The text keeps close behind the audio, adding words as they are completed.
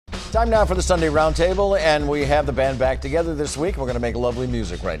Time now for the Sunday Roundtable, and we have the band back together this week. We're going to make lovely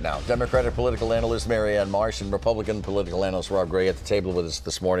music right now. Democratic political analyst Mary Ann Marsh and Republican political analyst Rob Gray at the table with us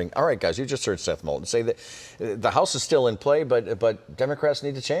this morning. All right, guys, you just heard Seth Moulton say that the House is still in play, but Democrats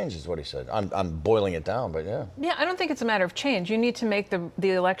need to change, is what he said. I'm boiling it down, but yeah. Yeah, I don't think it's a matter of change. You need to make the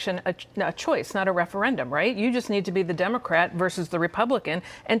election a choice, not a referendum, right? You just need to be the Democrat versus the Republican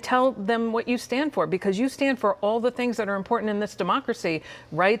and tell them what you stand for, because you stand for all the things that are important in this democracy,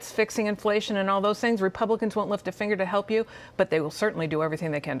 rights, fixing inflation and all those things. Republicans won't lift a finger to help you, but they will certainly do everything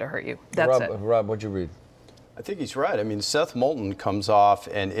they can to hurt you. That's it. Rob, what'd you read? I think he's right. I mean, Seth Moulton comes off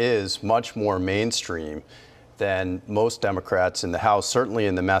and is much more mainstream than most Democrats in the House, certainly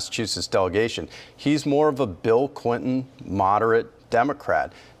in the Massachusetts delegation. He's more of a Bill Clinton moderate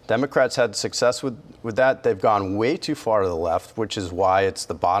Democrat. Democrats had success with that. They've gone way too far to the left, which is why it's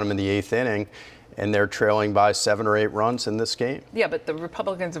the bottom of the eighth inning, and they're trailing by 7 or 8 runs in this game. Yeah, but the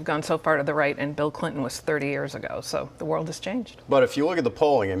Republicans have gone so far to the right, and Bill Clinton was 30 years ago, so the world has changed. But if you look at the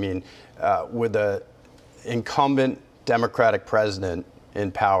polling, I mean, with the incumbent Democratic president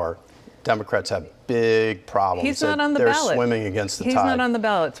in power, Democrats have big problems. He's not on the ballot. They're swimming against the tide. He's not on the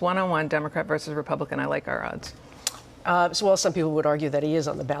ballot. It's one-on-one, Democrat versus Republican. I like our odds. Well, some people would argue that he is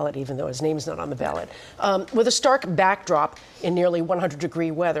on the ballot, even though his name's not on the ballot. With a stark backdrop in nearly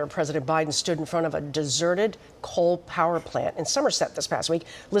 100-degree weather, President Biden stood in front of a deserted coal power plant in Somerset this past week,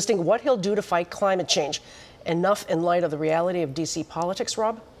 listing what he'll do to fight climate change. Enough in light of the reality of D.C. politics,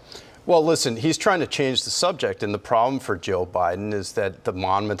 Rob? Well, listen, he's trying to change the subject, and the problem for Joe Biden is that the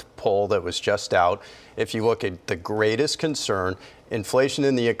Monmouth poll that was just out, if you look at the greatest concern, inflation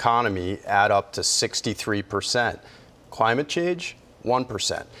in the economy add up to 63%. Climate change,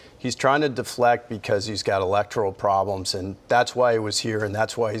 1%. He's trying to deflect because he's got electoral problems, and that's why he was here, and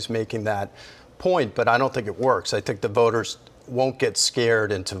that's why he's making that point. But I don't think it works. I think the voters won't get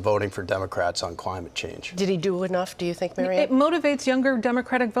scared into voting for Democrats on climate change. Did he do enough, do you think, Mary Ann? It motivates younger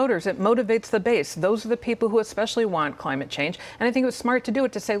Democratic voters. It motivates the base. Those are the people who especially want climate change. And I think it was smart to do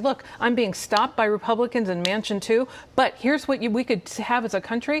it, to say, look, I'm being stopped by Republicans in Mansion 2, but here's what we could have as a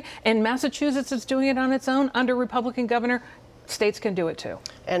country. And Massachusetts is doing it on its own under Republican governor. States can do it too.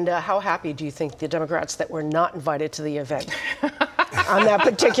 And how happy do you think the Democrats that were not invited to the event on that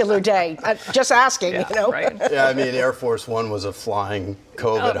particular day? Just asking, yeah, you know? Right. Yeah, I mean, Air Force One was a flying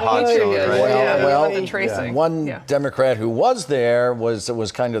COVID hot zone, right? One Democrat who was there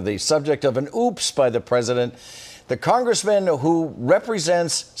was kind of the subject of an oops by the president. The congressman who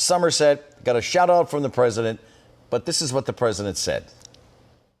represents Somerset got a shout out from the president, but this is what the president said.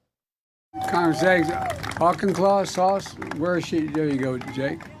 Congress eggs, Auchincloss sauce. Where is she? There you go,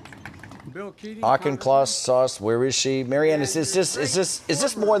 Jake. Bill Keating. Auchincloss sauce. Where is she? Mary Ann, is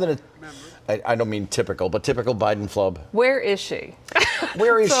this more than I don't mean typical, but typical Biden flub? Where is she?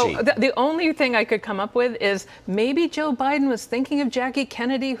 Where is she? The only thing I could come up with is maybe Joe Biden was thinking of Jackie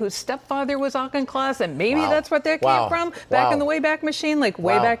Kennedy, whose stepfather was Auchincloss, and maybe that's what that came from back in the Wayback Machine, like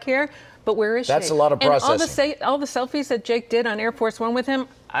way back here. But where is she? That's a lot of processing. And all the selfies that Jake did on Air Force One with him,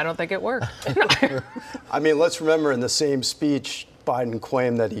 I don't think it worked. I mean, let's remember in the same speech, Biden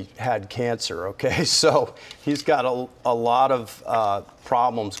claimed that he had cancer, okay? So he's got a lot of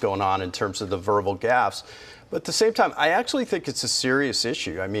problems going on in terms of the verbal gaffes. But at the same time, I actually think it's a serious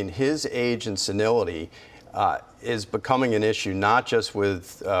issue. I mean, his age and senility is becoming an issue, not just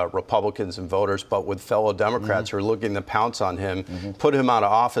with Republicans and voters, but with fellow Democrats who are looking to pounce on him, put him out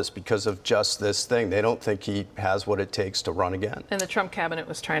of office because of just this thing. They don't think he has what it takes to run again. And the Trump cabinet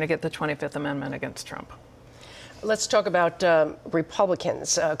was trying to get the 25th Amendment against Trump. Let's talk about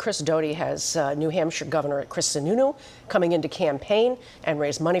Republicans. Chris Doughty has New Hampshire Governor Chris Sununu coming into campaign and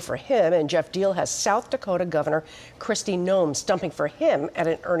raise money for him. And Jeff Deal has South Dakota Governor Kristi Noem stumping for him at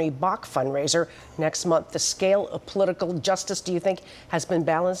an Ernie Bach fundraiser next month. The scale of political justice, do you think, has been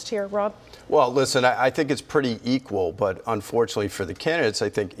balanced here, Rob? Well, listen, I think it's pretty equal, but unfortunately for the candidates, I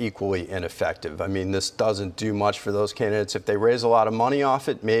think equally ineffective. I mean, this doesn't do much for those candidates. If they raise a lot of money off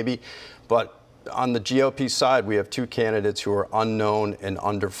it, maybe, but on the GOP side, we have 2 candidates who are unknown and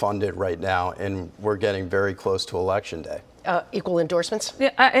underfunded right now, and we're getting very close to Election Day. Equal endorsements? Yeah,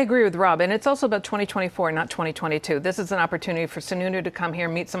 I agree with Rob. And it's also about 2024, not 2022. This is an opportunity for Sununu to come here,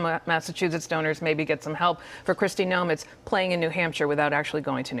 meet some Massachusetts donors, maybe get some help. For Kristi Noem, it's playing in New Hampshire without actually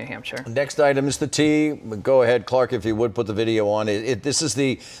going to New Hampshire. Next item is the T. Go ahead, Clark, if you would put the video on. This is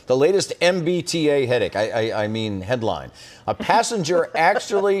the latest MBTA headache. I mean headline. A passenger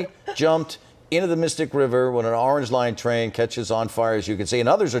actually jumped into the Mystic River when an Orange Line train catches on fire, as you can see, and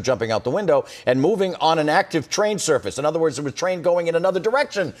others are jumping out the window and moving on an active train surface. In other words, there was a train going in another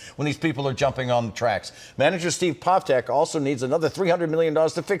direction when these people are jumping on the tracks. Manager Steve Poftak also needs another $300 million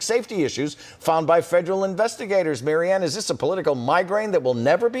to fix safety issues found by federal investigators. Marianne, is this a political migraine that will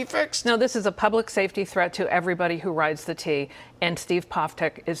never be fixed? No, this is a public safety threat to everybody who rides the T, and Steve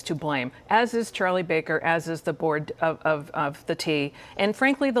Poftak is to blame, as is Charlie Baker, as is the board of the T, and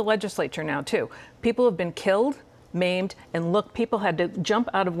frankly, the legislature now, too. People have been killed, maimed, and look, people had to jump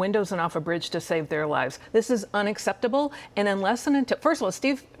out of windows and off a bridge to save their lives. This is unacceptable, and unless and until, first of all,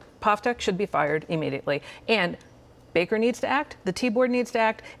 Steve Poftak should be fired immediately, and Baker needs to act, the T-Board needs to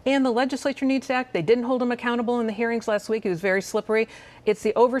act, and the legislature needs to act. They didn't hold him accountable in the hearings last week. It was very slippery. It's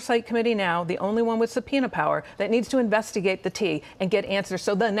the Oversight Committee now, the only one with subpoena power, that needs to investigate the T and get answers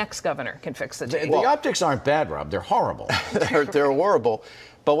so the next governor can fix the T. The optics aren't bad, Rob. They're horrible. They're horrible.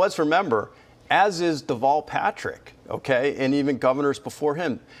 But let's remember, as is Deval Patrick, okay, and even governors before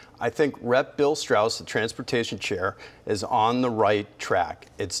him. I think Rep. Bill Strauss, the transportation chair, is on the right track.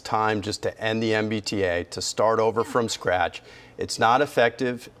 It's time just to end the MBTA, to start over from scratch. It's not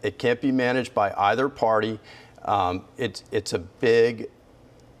effective. It can't be managed by either party. It's a big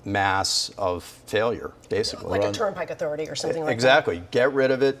mass of failure, basically. Like a turnpike authority or something like that. Exactly. Get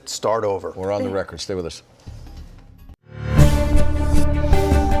rid of it, start over. We're on the record. Stay with us.